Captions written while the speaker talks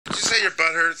say your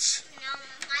butt hurts? No,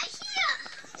 right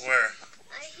here. Where?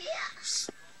 Right here.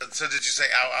 So did you say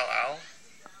ow, ow, ow?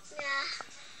 Yeah.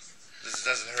 This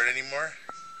doesn't hurt anymore?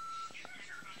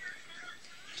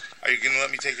 Are you going to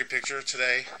let me take your picture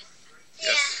today? Yeah.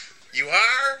 Yes. You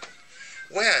are?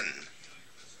 When?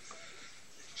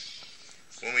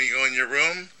 When we go in your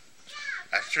room?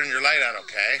 I have to turn your light on,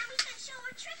 okay?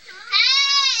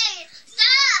 Hey!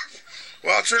 Stop!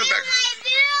 Well, I'll turn it back.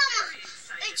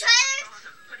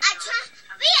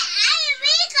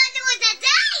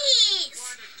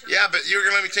 Yeah, but you were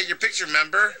going to let me take your picture,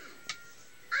 remember?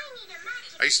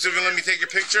 Are you still going to let me take your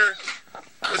picture?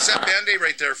 What's that Band-Aid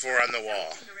right there for on the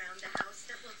wall?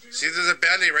 See, there's a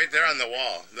Band-Aid right there on the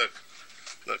wall. Look.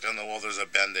 Look, on the wall there's a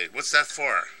Band-Aid. What's that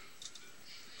for?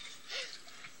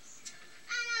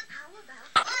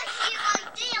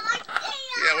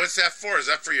 Yeah, what's that for? Is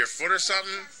that for your foot or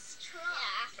something?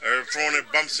 Or for when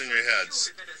it bumps in your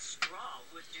heads?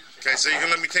 Okay, so you're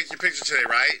going to let me take your picture today,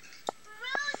 right?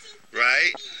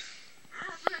 Right?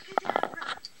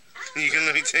 You can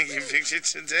let me take your picture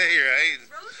today, right?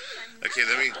 Okay,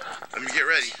 let me get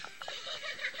ready.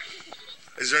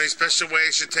 Is there any special way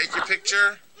I should take your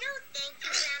picture? No, thank you,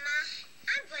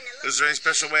 Grandma. Is there any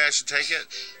special way I should take it?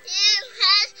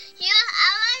 I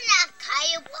want a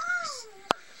Caillou box.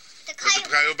 The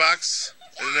Caillou box?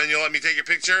 And then you'll let me take your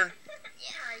picture?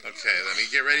 Yeah. Okay, let me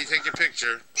get ready to take your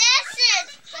picture. This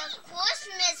is the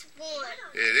Christmas one.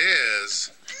 It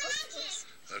is?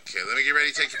 Okay, let me get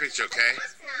ready to take your picture, okay?